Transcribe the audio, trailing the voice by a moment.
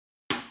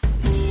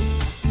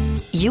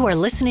You are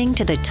listening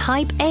to the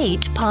Type 8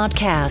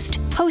 podcast,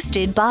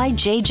 hosted by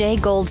JJ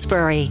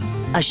Goldsberry,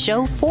 a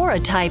show for a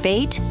Type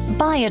 8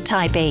 by a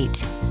Type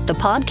 8. The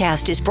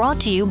podcast is brought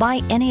to you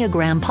by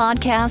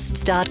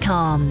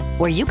EnneagramPodcasts.com,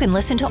 where you can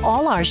listen to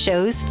all our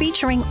shows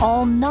featuring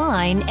all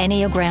 9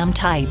 Enneagram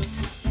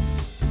types.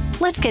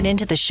 Let's get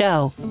into the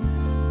show.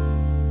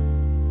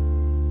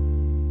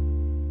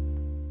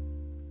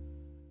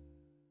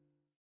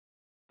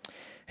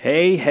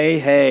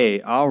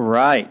 Hey. All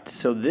right.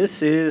 So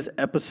this is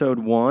episode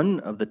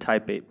 1 of the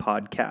Type 8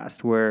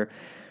 podcast, where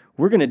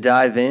we're going to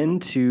dive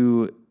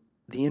into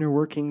the inner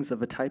workings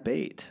of a Type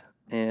 8.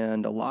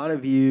 And a lot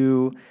of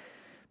you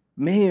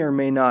may or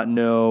may not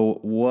know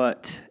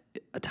what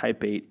a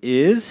Type 8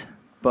 is,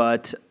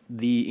 but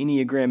the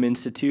Enneagram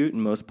Institute in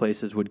most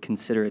places would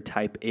consider a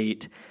Type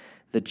 8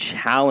 the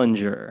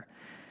challenger.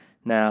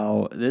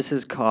 Now, this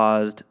has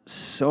caused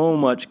so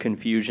much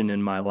confusion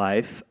in my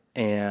life,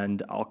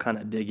 and I'll kind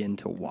of dig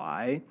into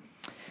why.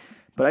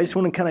 But I just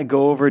want to kind of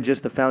go over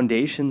just the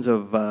foundations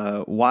of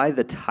why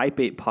the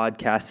Type 8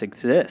 podcast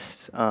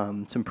exists.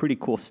 Some pretty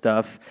cool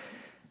stuff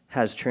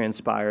has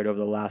transpired over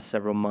the last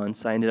several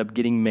months. I ended up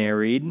getting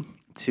married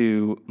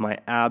to my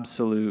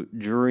absolute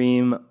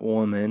dream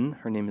woman.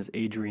 Her name is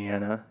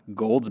Adriana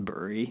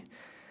Goldsberry.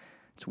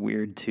 It's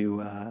weird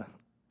to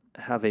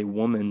have a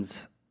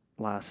woman's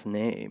last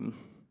name,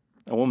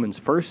 a woman's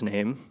first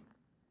name,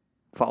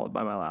 followed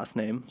by my last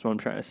name. That's what I'm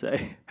trying to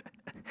say.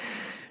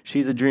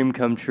 She's a dream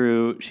come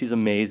true. She's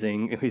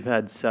amazing. We've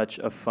had such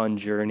a fun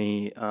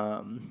journey,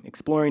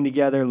 exploring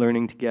together,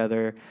 learning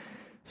together.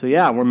 So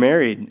yeah, we're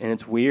married, and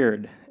it's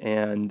weird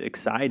and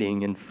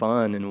exciting and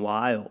fun and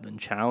wild and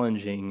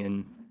challenging.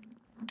 And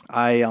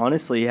I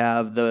honestly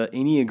have the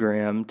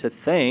Enneagram to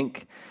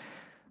thank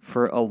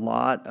for a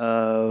lot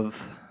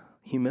of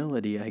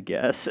humility, I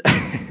guess.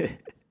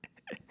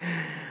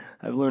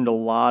 I've learned a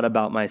lot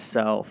about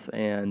myself,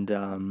 and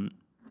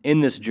in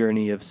this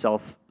journey of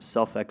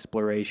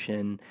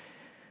self-exploration,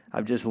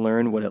 I've just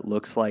learned what it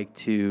looks like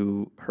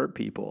to hurt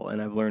people,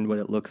 and I've learned what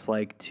it looks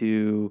like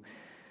to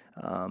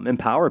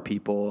empower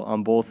people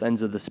on both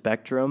ends of the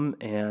spectrum,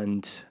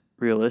 and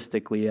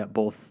realistically at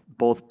both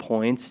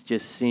points,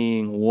 just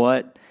seeing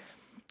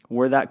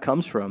where that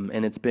comes from.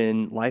 And it's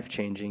been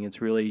life-changing. It's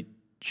really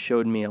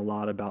showed me a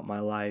lot about my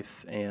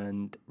life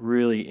and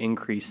really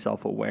increased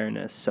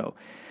self-awareness. So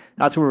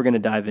that's what we're going to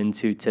dive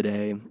into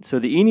today. So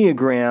the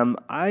Enneagram,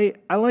 I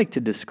like to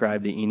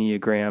describe the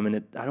Enneagram,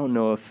 and I don't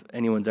know if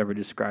anyone's ever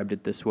described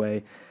it this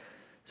way.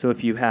 So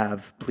if you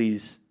have,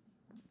 please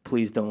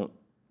don't,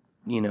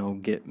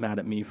 get mad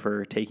at me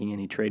for taking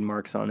any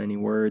trademarks on any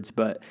words.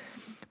 But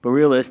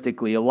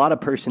realistically, a lot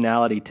of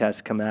personality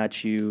tests come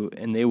at you,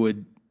 and they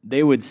would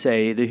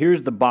say that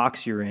here's the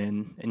box you're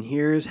in, and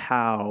here's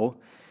how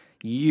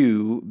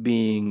you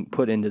being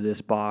put into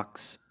this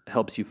box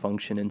helps you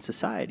function in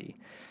society.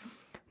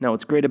 Now,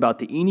 what's great about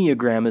the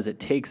Enneagram is it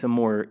takes a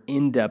more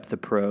in-depth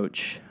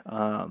approach.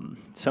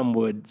 Some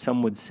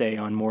would say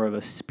on more of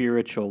a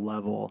spiritual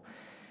level,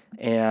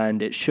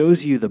 and it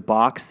shows you the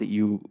box that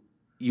you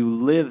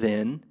live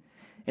in,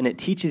 and it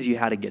teaches you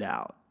how to get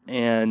out.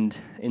 And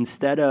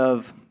instead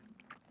of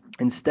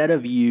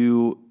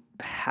you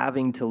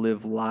having to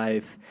live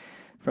life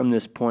from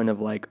this point of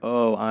like,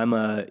 oh, I'm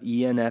a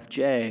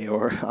ENFJ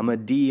or I'm a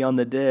D on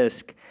the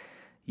disc,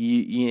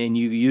 and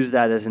you use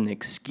that as an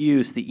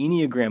excuse, the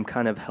Enneagram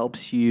kind of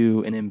helps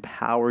you and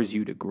empowers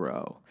you to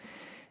grow.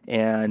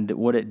 And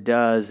what it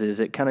does is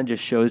it kind of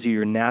just shows you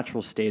your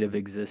natural state of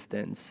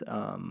existence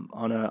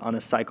on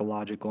a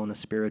psychological and a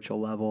spiritual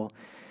level.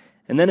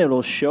 And then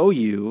it'll show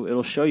you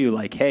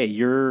like, hey,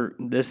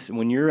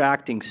 when you're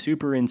acting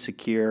super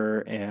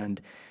insecure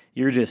and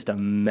you're just a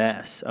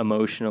mess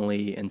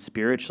emotionally and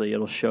spiritually,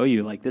 it'll show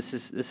you like this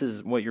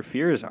is what your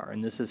fears are,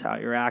 and this is how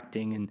you're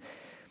acting, and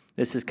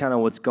this is kind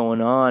of what's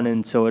going on.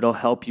 And so it'll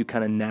help you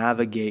kind of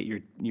navigate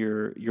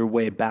your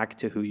way back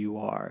to who you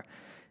are.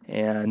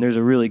 And there's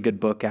a really good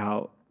book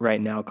out right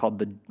now called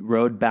The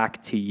Road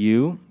Back to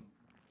You.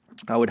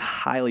 I would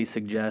highly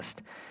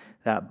suggest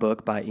that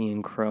book by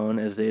Ian Cron,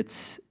 as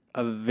it's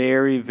a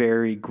very,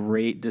 very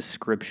great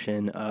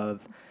description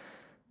of,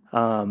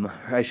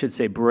 I should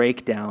say,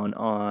 breakdown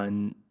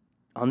on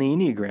the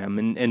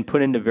Enneagram and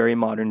put into very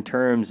modern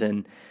terms.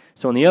 And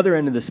so on the other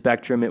end of the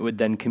spectrum, it would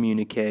then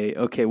communicate,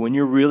 okay, when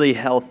you're really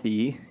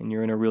healthy and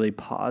you're in a really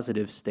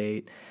positive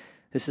state,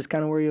 this is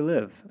kind of where you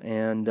live,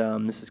 and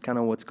this is kind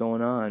of what's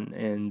going on.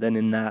 And then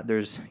in that,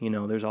 there's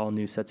all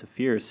new sets of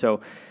fears.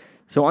 So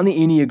on the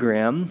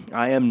Enneagram,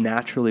 I am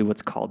naturally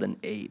what's called an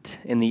 8.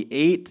 And the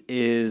 8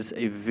 is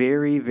a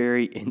very,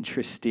 very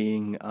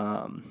interesting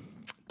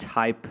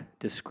type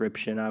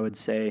description, I would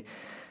say,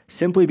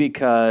 simply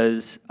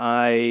because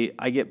I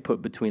get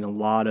put between a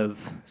lot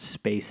of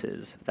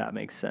spaces, if that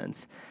makes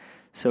sense.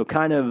 So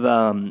kind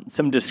of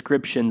some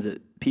descriptions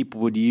that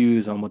people would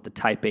use on what the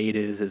type 8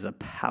 is a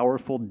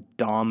powerful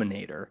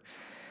dominator,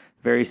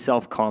 very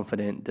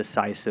self-confident,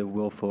 decisive,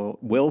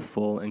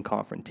 willful, and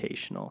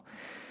confrontational.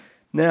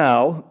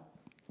 Now,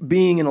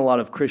 being in a lot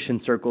of Christian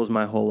circles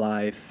my whole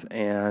life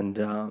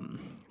and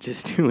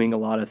just doing a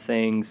lot of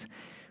things,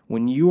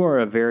 when you are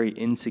a very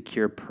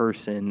insecure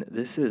person,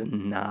 this is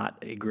not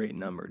a great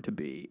number to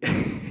be.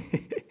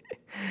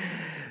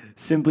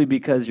 Simply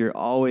because you're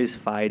always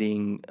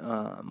fighting.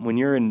 When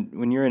you're in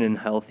an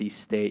unhealthy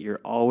state,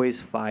 you're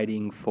always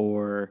fighting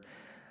for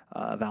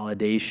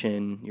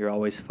validation. You're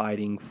always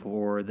fighting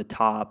for the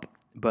top,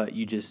 but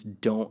you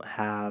just don't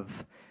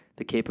have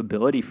the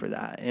capability for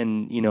that.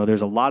 And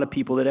there's a lot of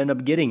people that end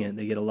up getting it.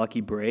 They get a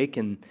lucky break,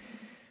 and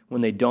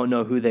when they don't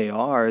know who they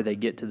are, they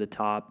get to the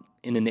top.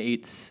 In an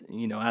eights,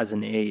 as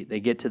an eight, they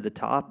get to the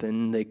top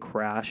and they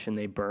crash and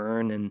they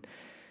burn and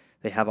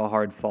they have a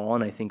hard fall.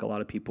 And I think a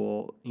lot of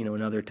people,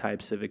 in other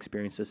types have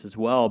experienced this as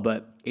well.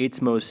 But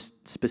eights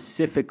most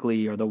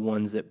specifically are the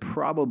ones that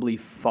probably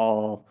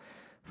fall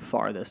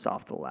farthest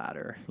off the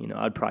ladder.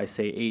 I'd probably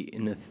say 8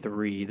 and a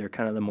 3. They're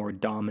kind of the more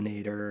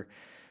dominator,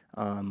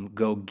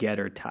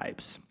 go-getter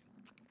types.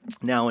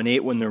 Now, an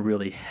 8, when they're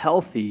really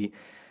healthy,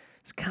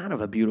 it's kind of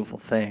a beautiful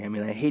thing. I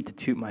mean, I hate to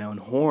toot my own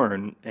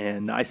horn,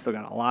 and I still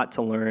got a lot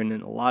to learn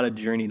and a lot of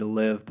journey to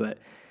live, but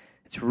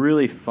it's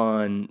really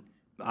fun,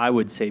 I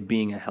would say,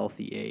 being a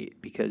healthy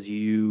 8, because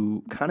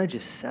you kind of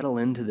just settle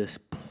into this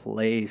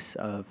place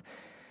of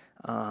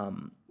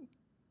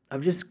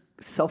just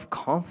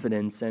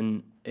self-confidence,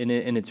 and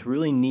it's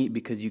really neat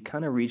because you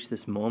kind of reach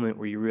this moment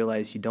where you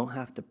realize you don't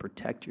have to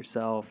protect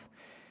yourself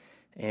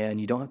and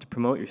you don't have to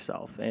promote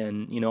yourself.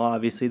 And,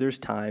 obviously there's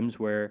times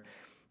where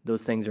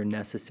those things are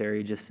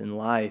necessary just in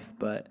life,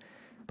 but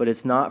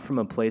it's not from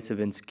a place of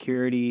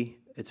insecurity.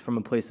 It's from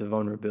a place of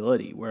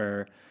vulnerability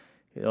where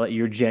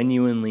you're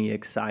genuinely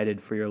excited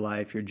for your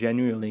life. You're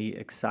genuinely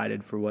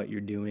excited for what you're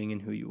doing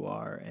and who you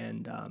are.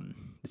 And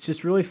it's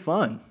just really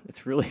fun.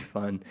 It's really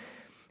fun.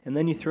 And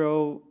then you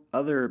throw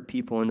other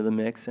people into the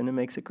mix and it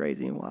makes it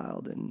crazy and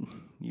wild. And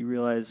you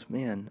realize,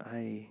 man,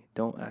 I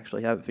don't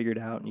actually have it figured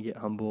out, and you get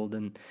humbled.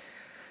 And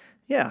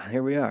yeah,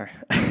 here we are.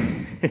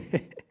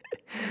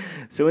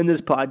 So in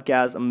this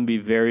podcast, I'm going to be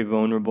very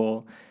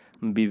vulnerable.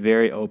 I'm going to be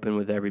very open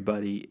with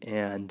everybody.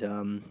 And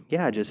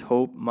just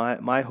hope,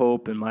 my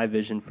hope and my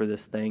vision for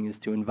this thing is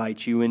to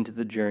invite you into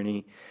the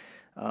journey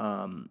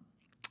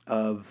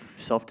of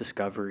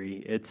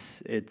self-discovery.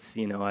 It's a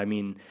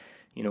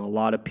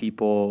lot of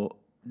people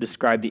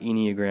describe the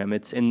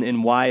Enneagram.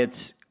 And why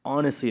it's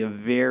honestly a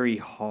very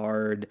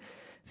hard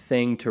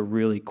thing to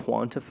really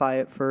quantify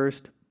at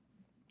first,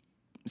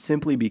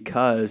 simply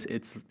because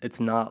it's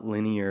not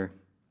linear.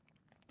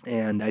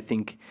 And I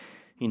think,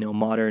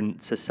 modern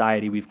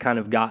society, we've kind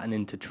of gotten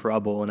into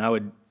trouble, and I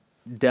would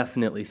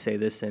definitely say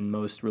this in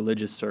most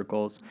religious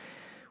circles,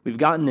 we've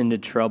gotten into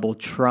trouble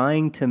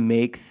trying to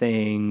make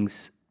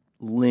things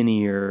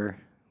linear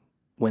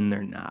when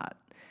they're not.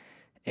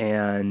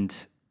 And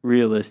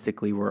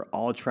realistically, we're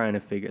all trying to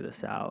figure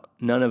this out.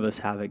 None of us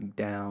have it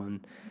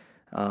down.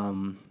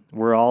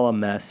 We're all a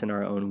mess in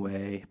our own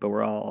way, but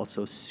we're all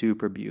also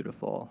super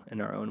beautiful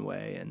in our own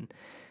way. And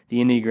the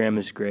Enneagram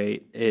is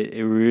great.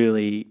 It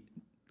really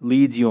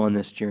leads you on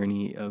this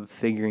journey of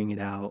figuring it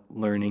out,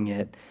 learning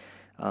it,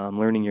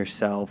 learning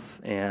yourself.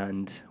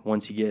 And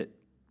once you get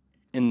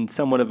in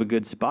somewhat of a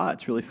good spot,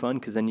 it's really fun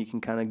because then you can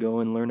kind of go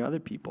and learn other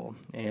people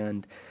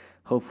and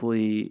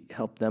hopefully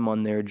help them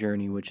on their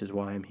journey, which is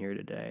why I'm here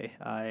today.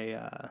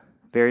 I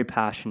very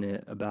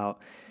passionate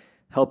about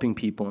helping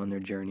people on their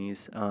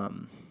journeys.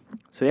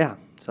 So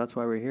that's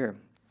why we're here.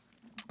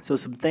 So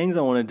some things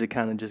I wanted to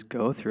kind of just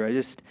go through.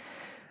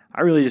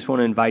 I really just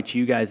want to invite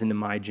you guys into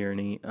my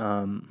journey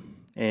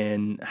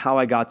and how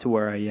I got to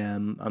where I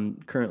am. I'm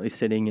currently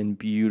sitting in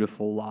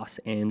beautiful Los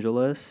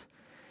Angeles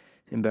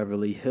in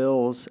Beverly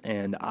Hills,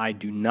 and I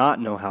do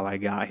not know how I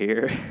got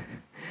here.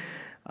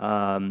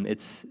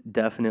 It's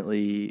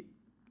definitely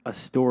a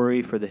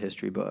story for the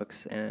history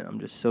books, and I'm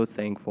just so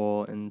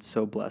thankful and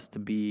so blessed to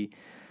be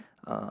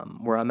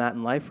where I'm at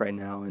in life right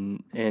now.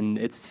 And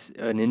it's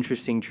an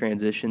interesting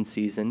transition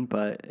season,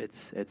 but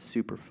it's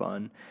super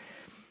fun.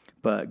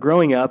 But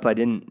growing up, I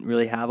didn't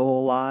really have a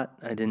whole lot.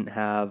 I didn't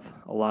have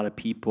a lot of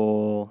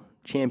people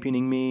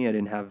championing me. I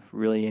didn't have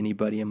really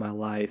anybody in my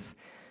life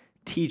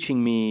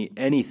teaching me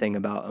anything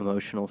about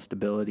emotional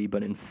stability,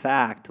 but in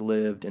fact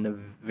lived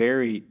in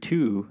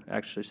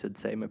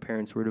my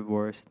parents were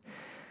divorced.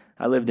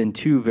 I lived in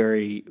 2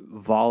 very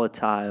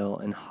volatile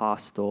and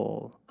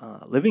hostile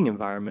living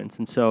environments.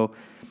 And so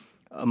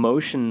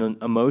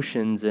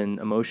emotions and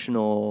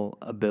emotional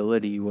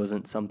ability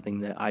wasn't something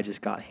that I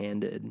just got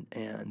handed.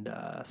 And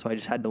so I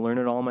just had to learn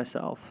it all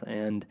myself.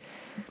 And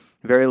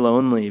very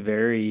lonely,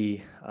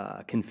 very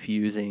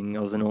confusing. I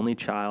was an only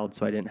child,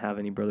 so I didn't have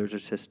any brothers or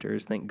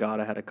sisters. Thank God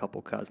I had a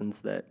couple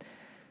cousins that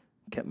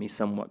kept me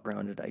somewhat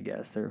grounded, I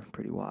guess. They're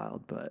pretty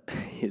wild, but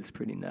it's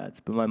pretty nuts.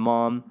 But my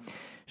mom,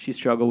 she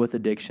struggled with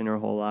addiction her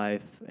whole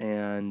life,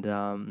 and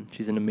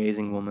she's an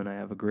amazing woman. I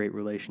have a great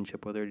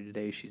relationship with her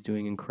today. She's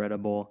doing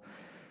incredible.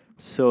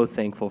 So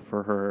thankful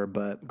for her,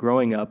 but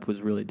growing up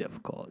was really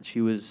difficult.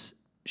 She was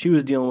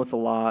dealing with a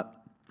lot.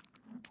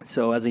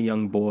 So as a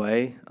young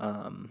boy,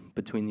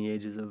 between the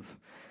ages of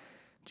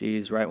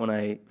geez, right when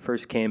I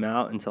first came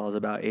out until I was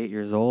about 8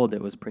 years old,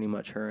 it was pretty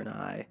much her and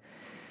I.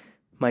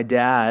 My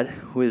dad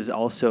was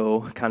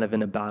also kind of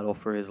in a battle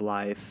for his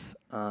life.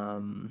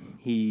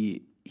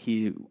 He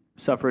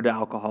suffered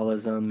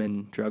alcoholism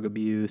and drug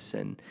abuse,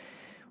 and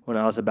when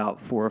I was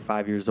about 4 or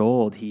 5 years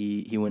old,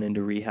 he went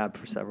into rehab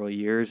for several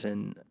years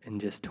and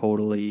just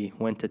totally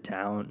went to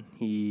town.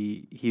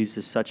 He's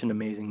just such an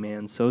amazing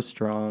man, so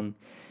strong.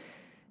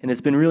 And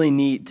it's been really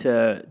neat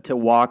to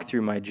walk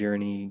through my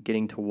journey,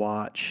 getting to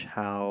watch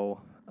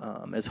how,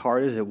 as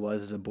hard as it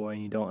was as a boy,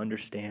 and you don't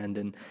understand.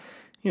 And,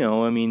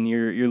 I mean,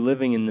 you're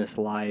living in this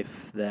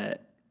life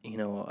that,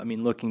 I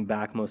mean, looking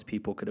back, most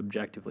people could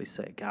objectively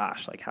say,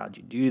 gosh, like, how'd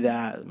you do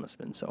that? It must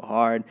have been so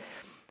hard.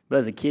 But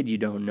as a kid, you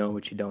don't know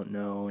what you don't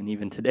know. And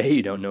even today,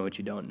 you don't know what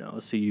you don't know.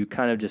 So you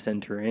kind of just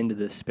enter into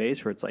this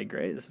space where it's like,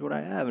 great, this is what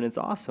I have. And it's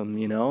awesome,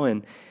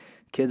 and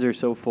kids are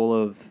so full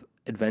of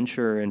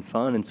adventure and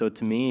fun. And so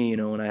to me,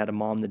 when I had a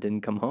mom that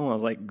didn't come home, I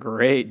was like,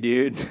 great,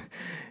 dude.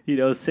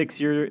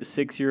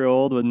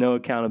 6-year-old with no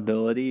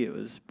accountability. It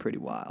was pretty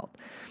wild.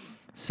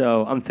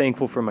 So I'm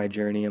thankful for my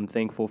journey. I'm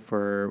thankful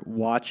for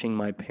watching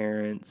my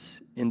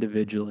parents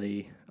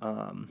individually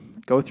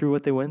go through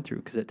what they went through,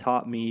 because it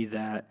taught me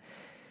that,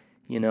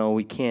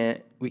 we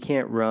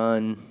can't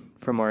run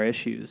from our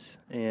issues.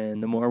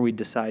 And the more we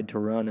decide to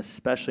run,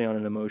 especially on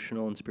an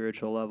emotional and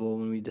spiritual level,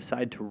 when we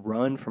decide to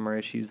run from our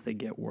issues, they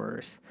get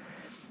worse.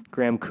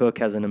 Graham Cook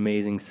has an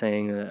amazing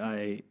saying that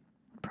I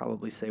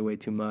probably say way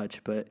too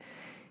much, but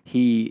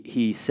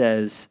he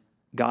says,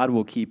 God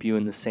will keep you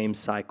in the same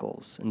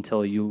cycles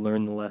until you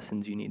learn the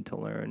lessons you need to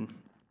learn.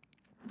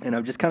 And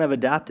I've just kind of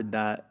adapted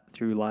that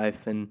through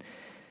life and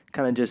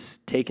kind of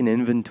just taken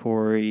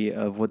inventory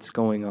of what's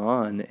going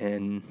on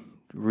and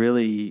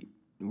really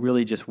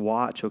just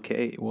watch,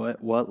 okay,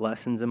 what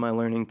lessons am I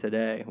learning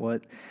today?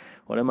 What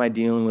am I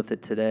dealing with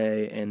it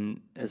today?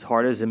 And as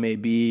hard as it may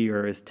be,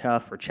 or as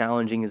tough or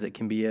challenging as it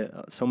can be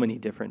at so many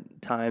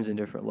different times and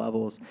different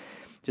levels,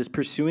 just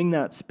pursuing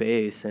that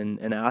space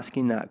and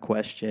asking that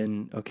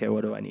question, okay,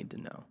 what do I need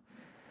to know?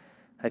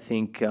 I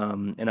think,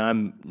 and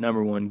I'm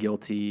number one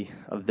guilty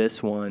of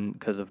this one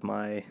because of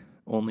my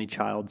only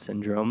child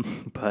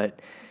syndrome,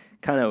 but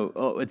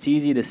it's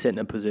easy to sit in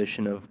a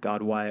position of,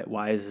 God,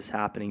 why is this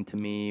happening to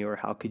me? Or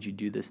how could you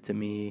do this to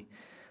me?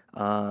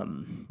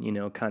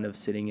 Kind of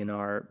sitting in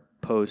our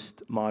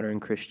post-modern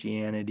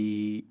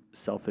Christianity,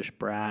 selfish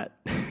brat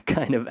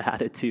kind of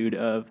attitude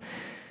of,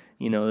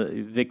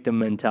 victim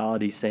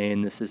mentality,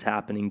 saying this is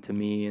happening to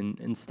me. And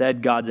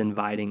instead, God's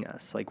inviting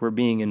us. Like, we're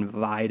being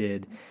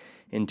invited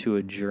into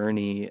a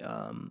journey,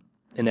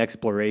 an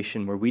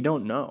exploration where we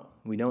don't know.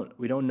 We don't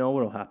know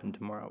what will happen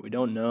tomorrow. We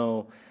don't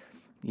know,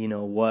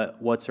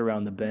 what's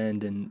around the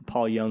bend. And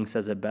Paul Young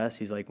says it best.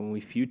 He's like, when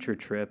we future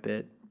trip,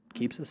 it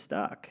keeps us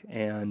stuck.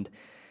 And,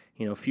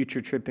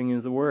 future tripping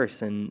is the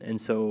worst.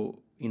 And so,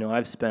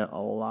 I've spent a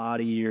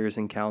lot of years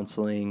in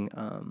counseling.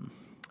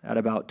 At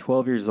about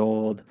 12 years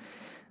old,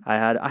 I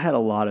had a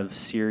lot of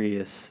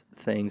serious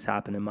things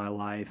happen in my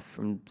life,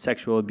 from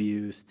sexual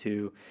abuse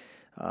to,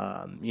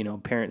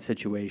 parent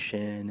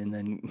situation, and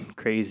then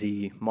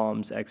crazy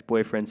mom's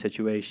ex-boyfriend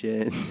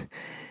situations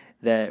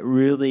that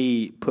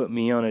really put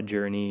me on a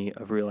journey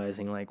of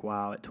realizing, like,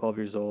 wow, at 12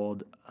 years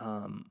old,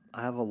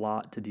 I have a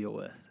lot to deal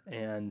with.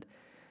 And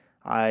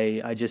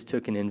I just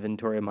took an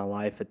inventory of my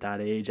life at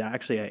that age.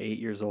 Actually, at 8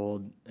 years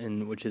old,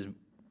 and which is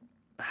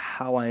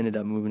how I ended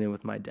up moving in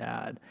with my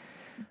dad.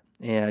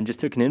 And just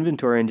took an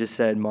inventory and just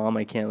said, Mom,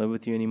 I can't live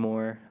with you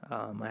anymore.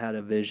 I had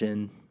a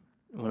vision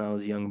when I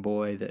was a young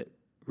boy that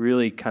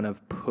really kind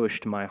of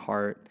pushed my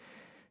heart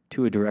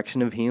to a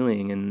direction of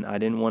healing. And I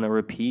didn't want to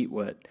repeat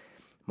what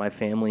my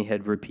family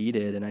had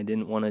repeated, and I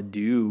didn't want to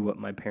do what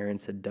my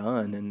parents had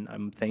done. And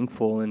I'm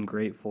thankful and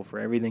grateful for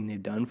everything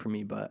they've done for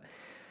me. But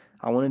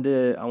I wanted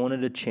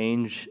to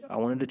change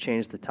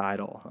the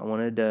title. I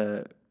wanted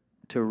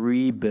to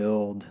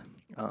rebuild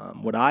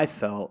what I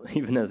felt,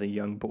 even as a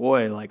young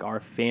boy, like our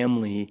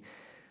family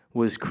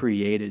was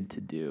created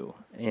to do.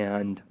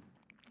 And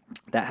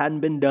that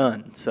hadn't been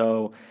done.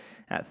 So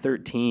at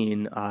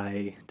 13,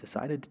 I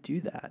decided to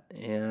do that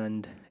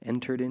and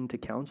entered into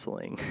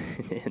counseling.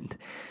 And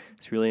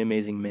this really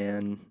amazing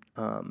man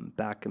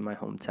back in my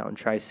hometown,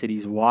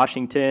 Tri-Cities,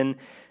 Washington,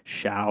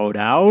 shout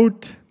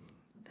out.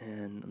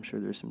 And I'm sure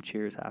there's some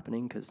cheers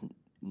happening because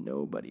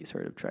nobody's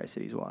heard of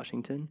Tri-Cities,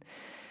 Washington.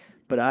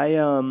 But I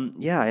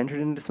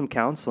entered into some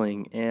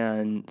counseling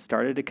and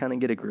started to kind of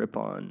get a grip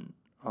on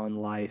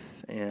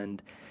life,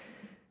 and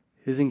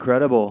it was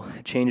incredible.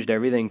 It changed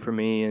everything for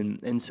me.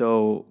 And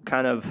so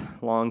kind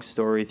of long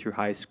story through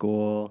high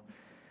school,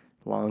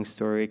 long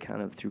story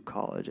kind of through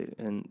college,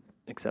 and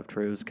except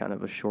for it was kind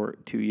of a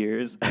short 2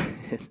 years.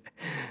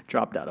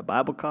 Dropped out of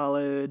Bible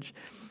college.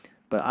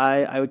 But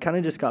I kind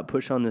of just got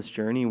pushed on this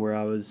journey where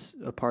I was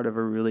a part of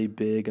a really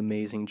big,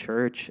 amazing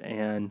church,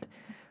 and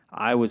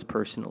I was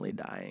personally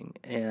dying,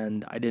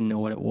 and I didn't know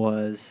what it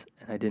was,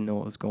 and I didn't know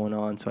what was going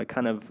on. So I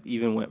kind of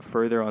even went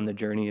further on the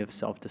journey of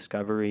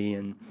self-discovery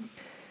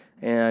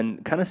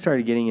and kind of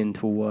started getting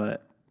into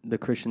what the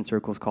Christian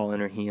circles call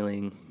inner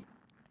healing.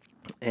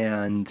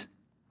 And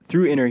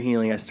through inner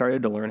healing, I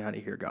started to learn how to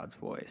hear God's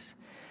voice.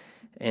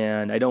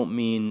 And I don't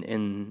mean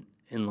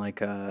in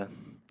like a,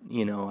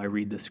 I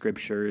read the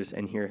scriptures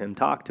and hear him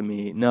talk to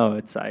me. No,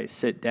 it's I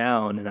sit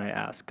down and I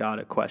ask God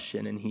a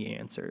question and he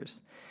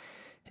answers.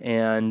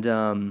 And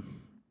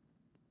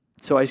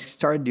so I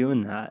started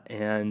doing that,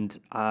 and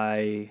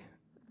I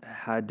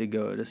had to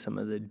go to some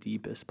of the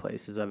deepest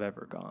places I've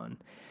ever gone,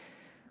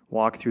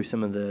 walk through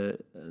some of the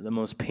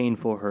most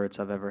painful hurts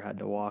I've ever had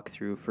to walk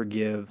through,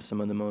 forgive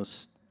some of the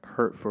most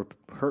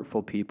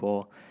hurtful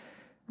people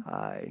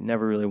I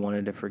never really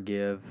wanted to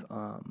forgive,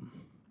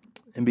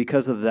 and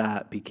because of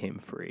that, became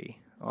free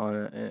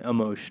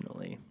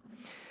emotionally.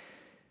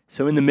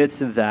 So in the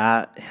midst of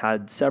that,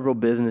 had several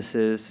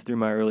businesses through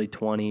my early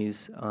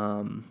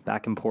 20s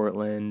back in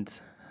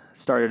Portland,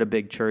 started a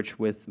big church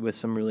with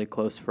some really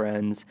close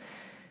friends,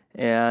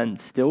 and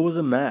still was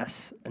a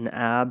mess, an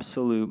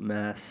absolute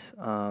mess.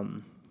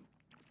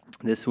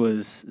 This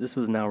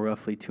was now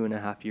roughly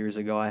 2.5 years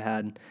ago. I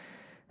had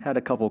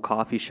a couple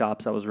coffee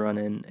shops I was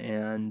running,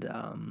 and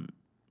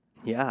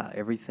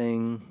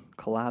everything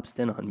collapsed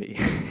in on me.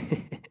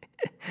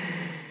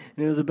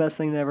 And it was the best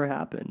thing that ever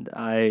happened.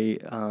 I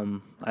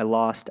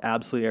lost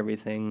absolutely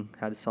everything.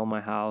 Had to sell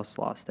my house,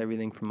 lost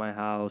everything from my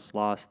house,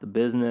 lost the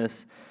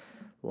business,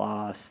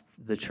 lost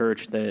the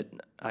church that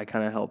I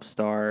kind of helped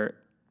start,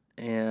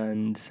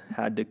 and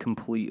had to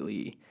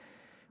completely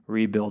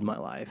rebuild my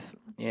life.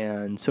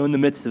 And so in the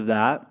midst of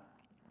that,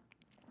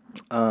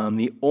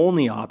 the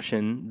only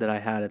option that I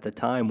had at the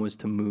time was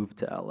to move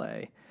to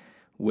LA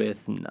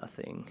with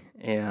nothing.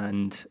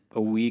 And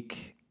a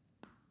week,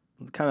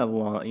 kind of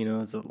long,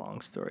 it's a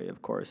long story,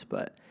 of course,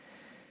 but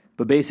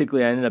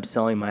basically I ended up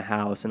selling my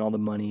house, and all the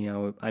money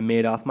I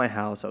made off my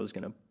house, I was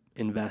going to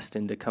invest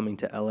into coming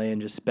to LA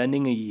and just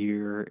spending a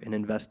year and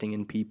investing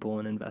in people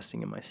and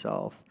investing in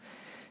myself,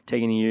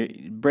 taking a year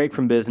break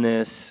from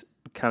business,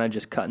 kind of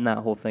just cutting that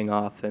whole thing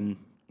off. And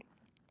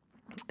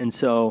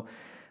so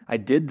I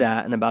did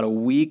that, and about 2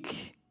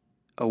 weeks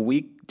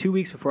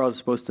before I was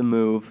supposed to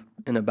move,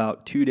 and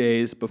about 2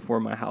 days before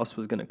my house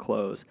was going to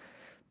close,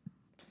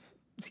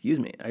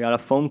 I got a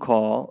phone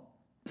call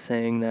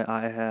saying that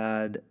I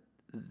had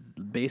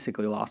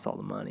basically lost all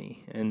the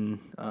money and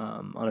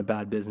on a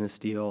bad business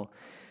deal.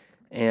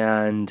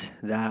 And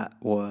that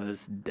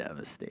was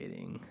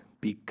devastating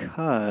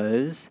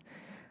because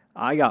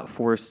God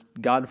forced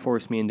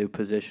me into a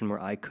position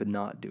where I could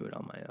not do it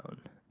on my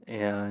own.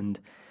 And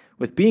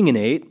with being an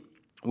 8,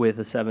 with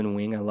a 7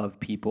 wing, I love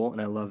people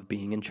and I love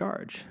being in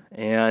charge.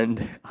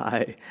 And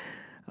I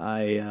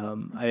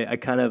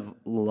kind of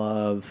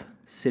love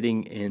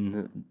sitting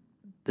in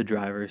the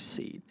driver's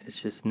seat.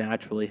 It's just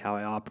naturally how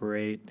I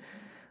operate.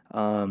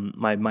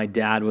 My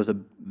dad was a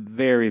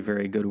very,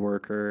 very good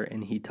worker,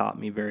 and he taught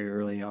me very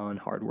early on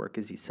hard work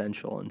is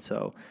essential. And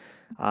so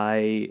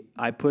I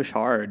push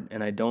hard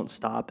and I don't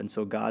stop. And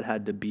so God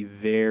had to be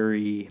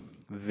very,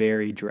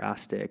 very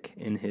drastic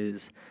in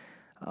his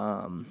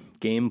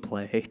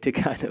gameplay to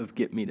kind of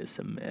get me to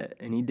submit,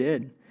 and he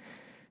did.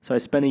 So I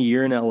spent a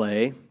year in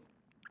LA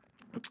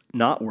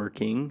not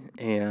working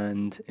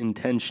and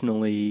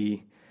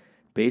intentionally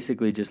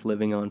basically just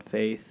living on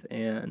faith,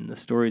 and the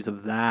stories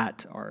of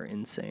that are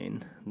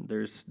insane.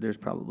 There's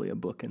probably a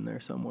book in there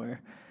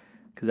somewhere,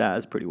 because that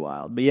is pretty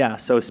wild. But yeah,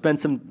 so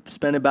spent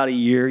about a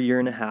year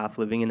and a half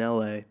living in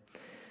LA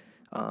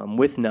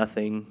with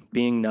nothing,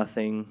 being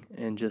nothing,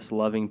 and just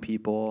loving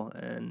people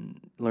and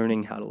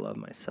learning how to love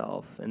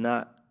myself. And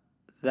that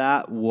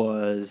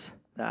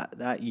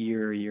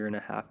year and a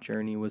half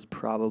journey was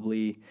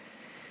probably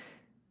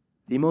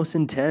the most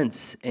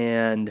intense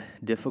and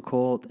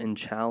difficult and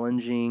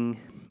challenging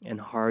and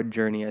hard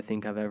journey I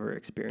think I've ever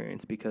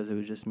experienced, because it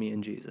was just me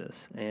and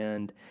Jesus,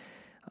 and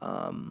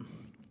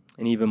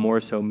even more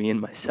so me and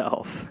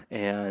myself.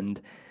 And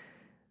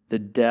the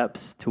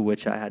depths to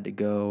which I had to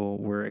go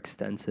were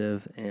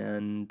extensive,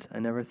 and I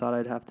never thought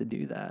I'd have to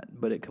do that,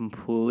 but it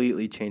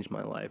completely changed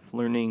my life.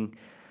 Learning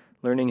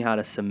how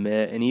to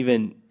submit, and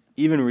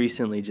even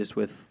recently, just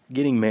with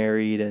getting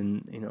married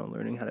and,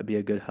 learning how to be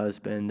a good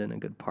husband and a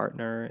good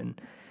partner and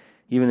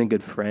even a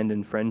good friend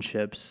in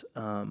friendships.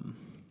 I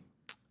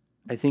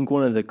think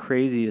one of the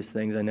craziest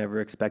things I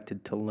never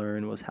expected to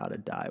learn was how to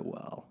die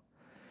well,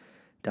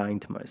 dying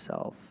to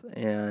myself.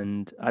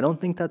 And I don't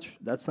think that's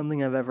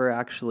something I've ever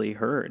actually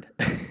heard.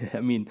 I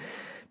mean,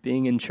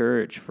 being in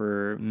church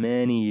for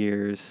many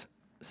years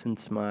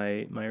since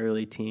my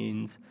early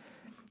teens,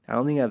 I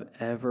don't think I've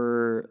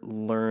ever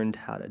learned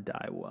how to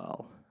die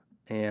well.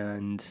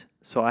 And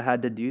so I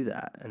had to do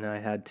that, and I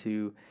had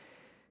to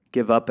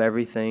give up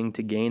everything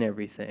to gain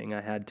everything.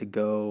 I had to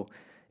go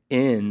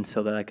in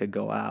so that I could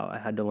go out. I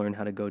had to learn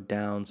how to go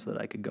down so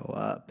that I could go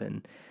up.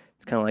 And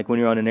it's kind of like when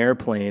you're on an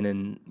airplane,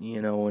 and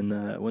when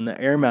the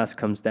air mask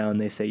comes down,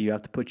 they say you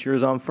have to put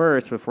yours on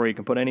first before you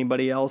can put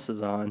anybody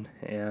else's on.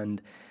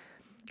 And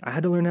I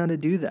had to learn how to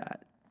do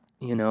that,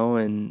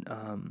 and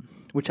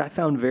which I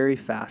found very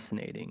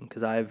fascinating,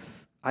 because I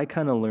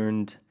kind of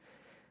learned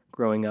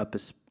growing up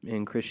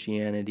in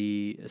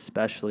Christianity,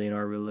 especially in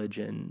our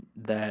religion,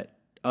 that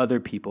other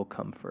people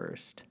come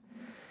first,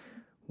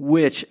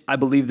 which I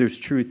believe there's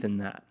truth in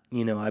that.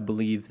 I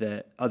believe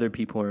that other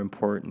people are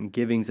important,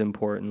 giving's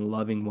important,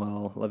 loving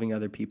well, loving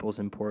other people is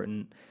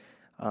important,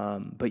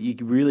 but you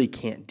really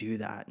can't do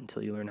that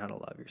until you learn how to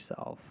love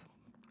yourself.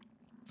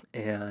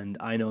 And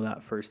I know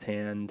that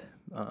firsthand,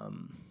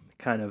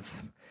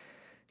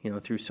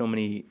 through so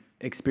many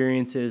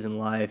experiences in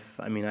life.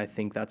 I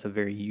think that's a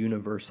very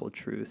universal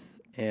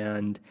truth.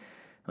 And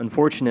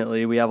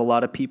unfortunately, we have a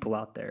lot of people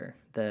out there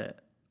that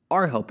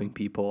are helping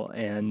people,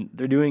 and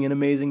they're doing an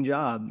amazing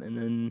job. And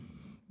then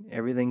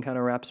everything kind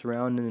of wraps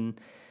around,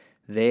 and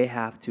they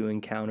have to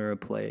encounter a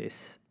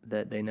place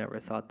that they never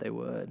thought they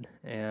would.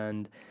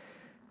 And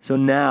so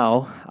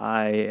now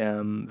I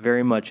am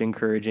very much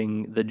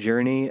encouraging the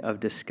journey of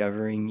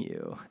discovering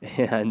you.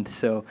 And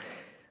so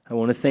I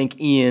want to thank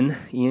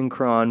Ian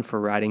Cron, for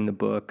writing the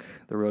book,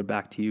 The Road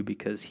Back to You,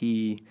 because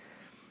he's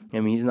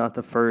not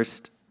the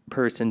first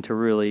person to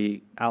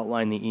really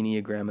outline the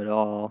Enneagram at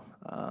all,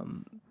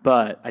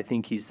 but I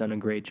think he's done a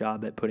great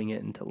job at putting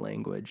it into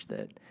language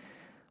that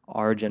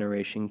our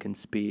generation can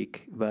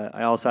speak. But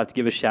I also have to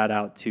give a shout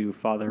out to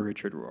Father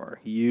Richard Rohr.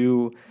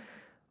 You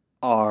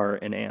are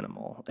an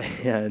animal,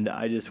 and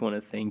I just want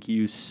to thank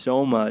you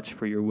so much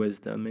for your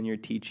wisdom and your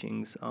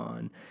teachings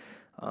on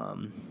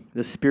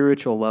the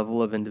spiritual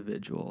level of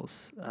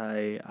individuals.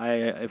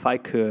 If I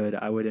could,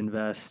 I would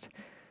invest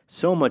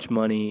so much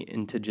money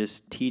into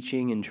just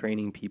teaching and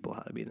training people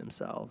how to be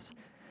themselves.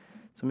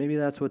 So maybe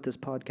that's what this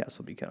podcast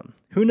will become.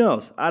 Who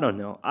knows? I don't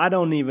know. I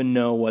don't even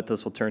know what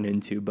this will turn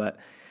into, but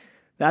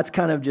that's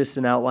kind of just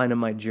an outline of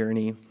my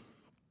journey.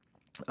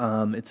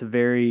 It's a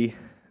very,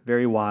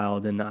 very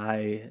wild,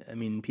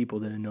 and people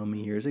that didn't know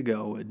me years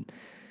ago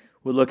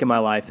would look at my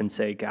life and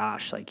say,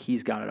 gosh, like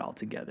he's got it all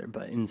together.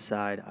 But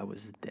inside I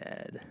was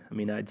dead.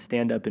 I'd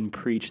stand up and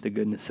preach the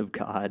goodness of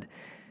God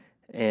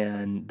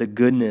and the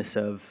goodness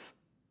of,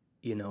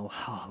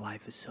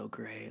 life is so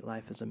great.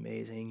 Life is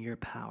amazing. You're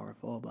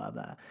powerful, blah,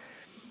 blah.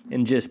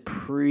 And just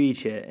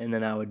preach it. And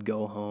then I would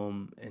go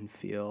home and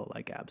feel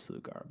like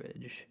absolute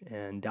garbage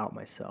and doubt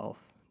myself.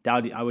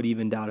 I would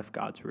even doubt if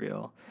God's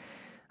real.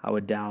 I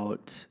would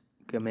doubt,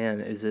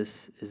 man, is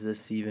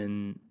this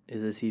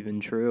even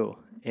true?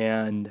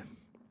 And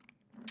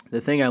the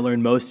thing I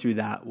learned most through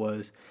that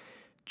was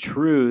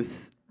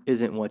truth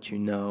isn't what you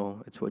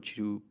know, it's what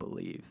you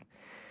believe.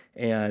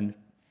 And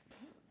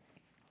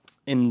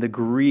in the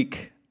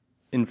Greek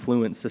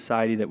influenced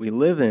society that we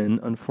live in,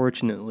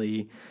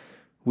 unfortunately,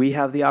 we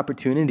have the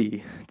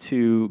opportunity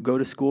to go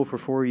to school for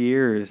 4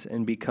 years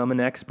and become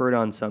an expert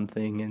on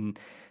something and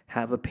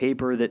have a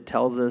paper that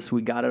tells us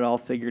we got it all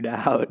figured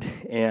out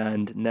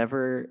and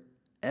never,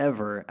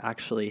 ever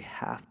actually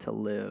have to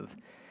live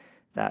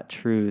that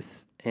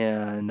truth.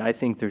 And I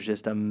think there's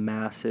just a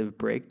massive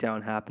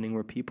breakdown happening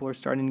where people are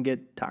starting to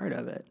get tired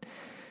of it.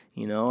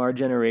 Our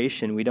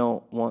generation, we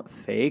don't want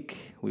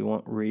fake, we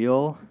want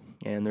real.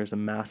 And there's a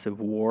massive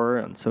war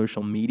on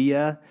social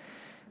media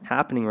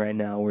happening right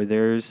now where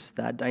there's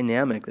that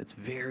dynamic that's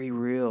very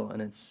real,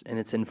 and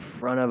it's in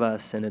front of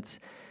us, and it's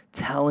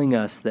telling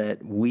us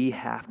that we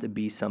have to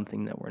be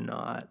something that we're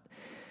not.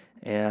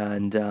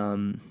 And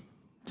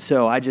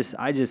so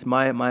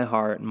my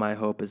heart and my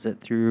hope is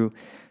that through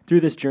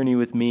this journey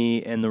with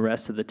me and the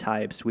rest of the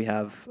types, we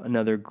have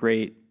another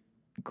great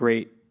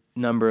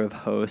number of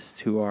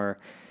hosts who are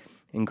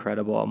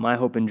incredible. My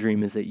hope and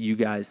dream is that you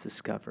guys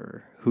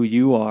discover who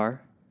you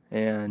are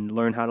and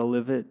learn how to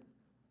live it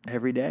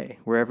every day,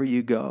 wherever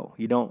you go.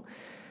 You don't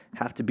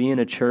have to be in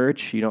a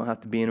church. You don't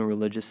have to be in a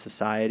religious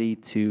society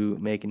to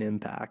make an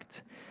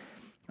impact.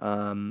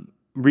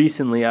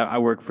 Recently, I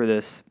work for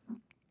this.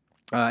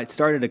 I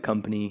started a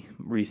company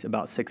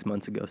about 7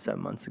 months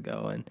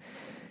ago, and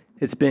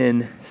it's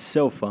been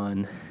so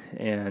fun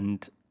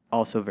and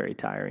also very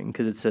tiring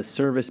because it's a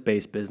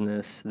service-based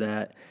business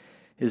that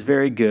is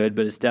very good,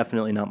 but it's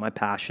definitely not my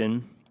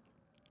passion.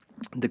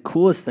 The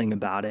coolest thing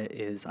about it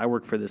is I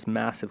work for this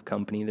massive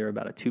company. They're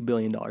about a $2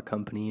 billion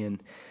company,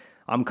 and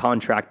I'm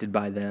contracted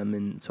by them,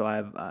 and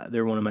so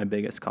they're one of my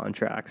biggest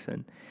contracts,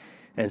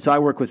 and so I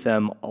work with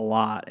them a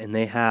lot, and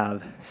they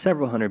have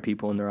several hundred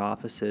people in their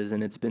offices,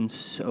 and it's been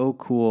so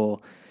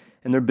cool.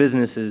 And their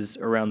business is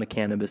around the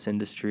cannabis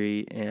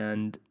industry,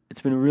 and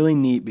it's been really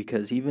neat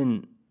because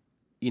even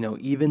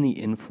the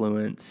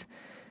influence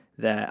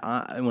that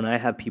when I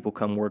have people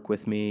come work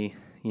with me,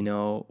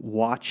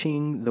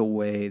 watching the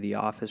way the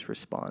office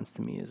responds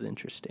to me is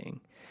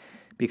interesting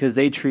because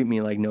they treat me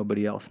like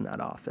nobody else in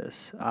that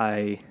office.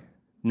 I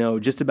know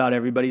just about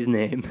everybody's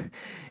name,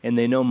 and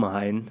they know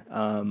mine.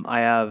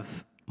 I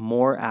have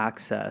more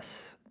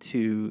access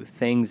to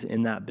things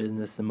in that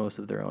business than most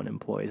of their own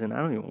employees, and I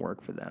don't even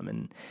work for them.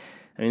 And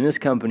this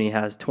company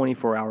has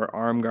 24-hour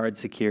armed guard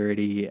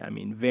security,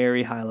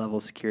 very high-level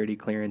security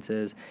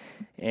clearances,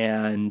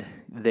 and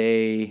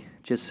they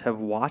just have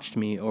watched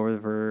me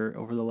over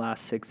the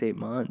last 6-8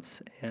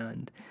 months.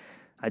 And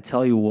I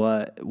tell you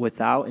what,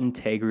 without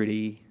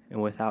integrity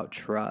and without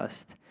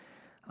trust,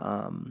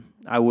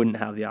 I wouldn't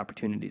have the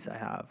opportunities I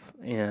have,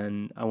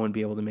 and I wouldn't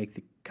be able to make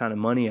the kind of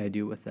money I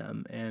do with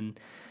them. And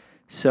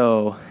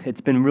So it's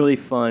been really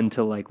fun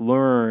to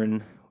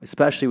learn,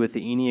 especially with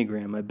the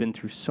Enneagram. I've been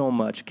through so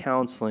much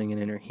counseling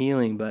and inner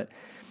healing, but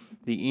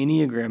the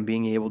Enneagram,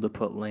 being able to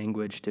put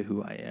language to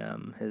who I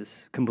am,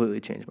 has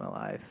completely changed my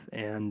life.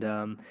 And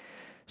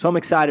so I'm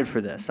excited for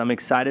this. I'm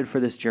excited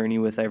for this journey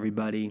with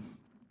everybody.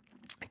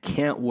 I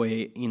can't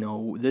wait.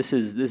 This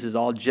is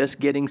all just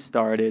getting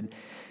started.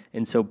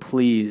 And so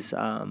please,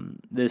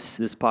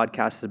 this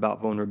podcast is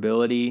about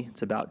vulnerability.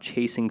 It's about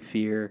chasing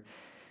fear.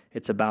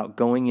 It's about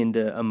going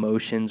into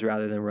emotions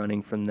rather than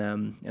running from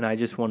them. And I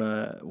just want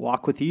to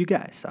walk with you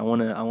guys. I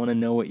want to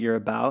know what you're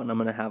about, and I'm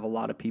going to have a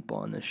lot of people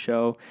on this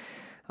show.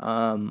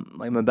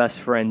 Like my best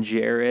friend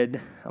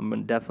Jared,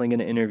 I'm definitely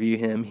going to interview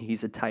him.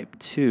 He's a type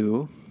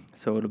 2,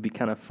 so it'll be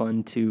kind of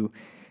fun to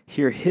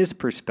hear his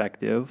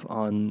perspective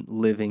on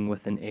living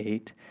with an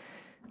 8.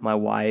 My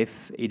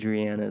wife,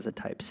 Adriana, is a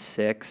type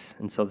 6,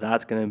 and so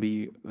that's going to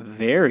be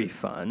very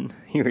fun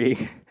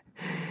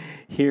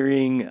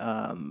hearing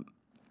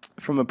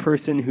from a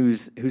person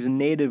who's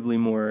natively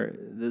more,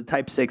 the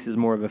type 6 is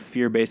more of a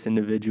fear-based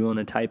individual, and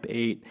a type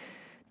 8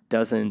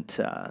 doesn't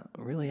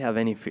really have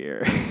any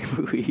fear.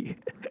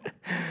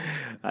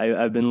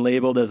 I've been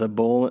labeled as a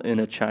bull in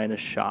a china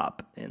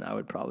shop, and I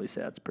would probably say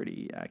that's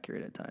pretty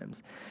accurate at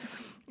times.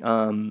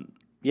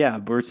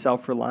 We're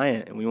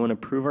self-reliant, and we want to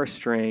prove our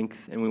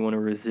strength, and we want to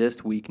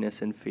resist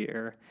weakness and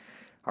fear.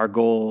 Our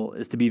goal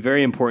is to be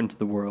very important to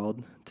the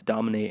world, to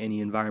dominate any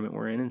environment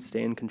we're in, and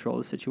stay in control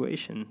of the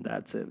situation.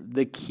 That's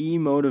the key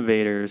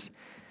motivators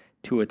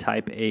to a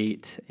type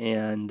 8,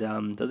 and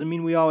doesn't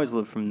mean we always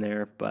live from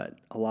there, but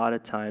a lot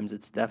of times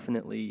it's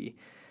definitely,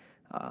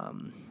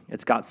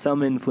 it's got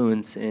some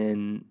influence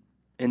in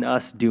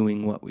us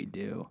doing what we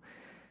do.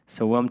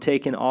 So I'm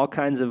taking all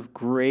kinds of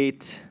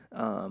great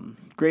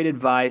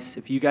advice.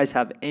 If you guys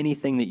have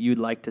anything that you'd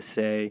like to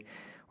say,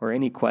 or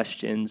any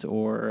questions,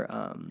 or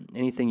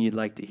anything you'd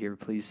like to hear,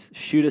 please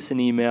shoot us an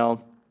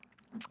email.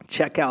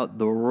 Check out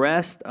the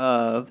rest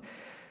of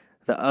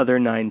the other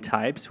 9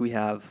 types. We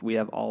have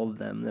all of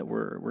them that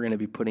we're going to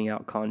be putting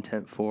out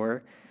content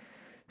for.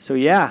 So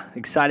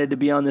excited to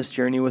be on this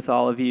journey with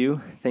all of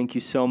you. Thank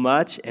you so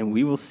much, and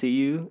we will see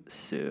you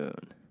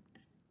soon.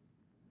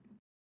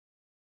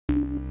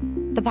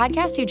 The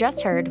podcast you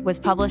just heard was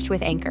published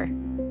with Anchor.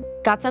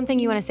 Got something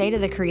you want to say to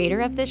the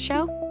creator of this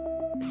show?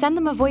 Send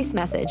them a voice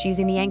message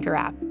using the Anchor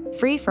app,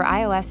 free for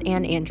iOS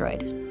and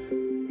Android.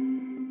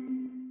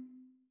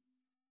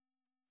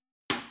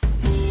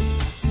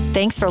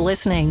 Thanks for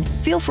listening.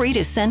 Feel free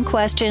to send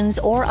questions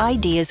or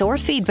ideas or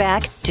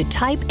feedback to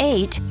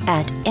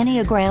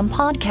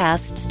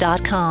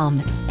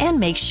type8@enneagrampodcasts.com, and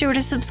make sure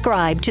to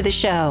subscribe to the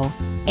show.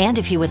 And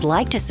if you would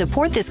like to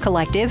support this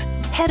collective,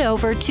 head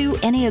over to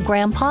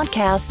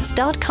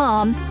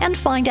enneagrampodcasts.com and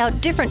find out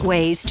different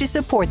ways to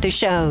support the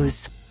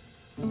shows.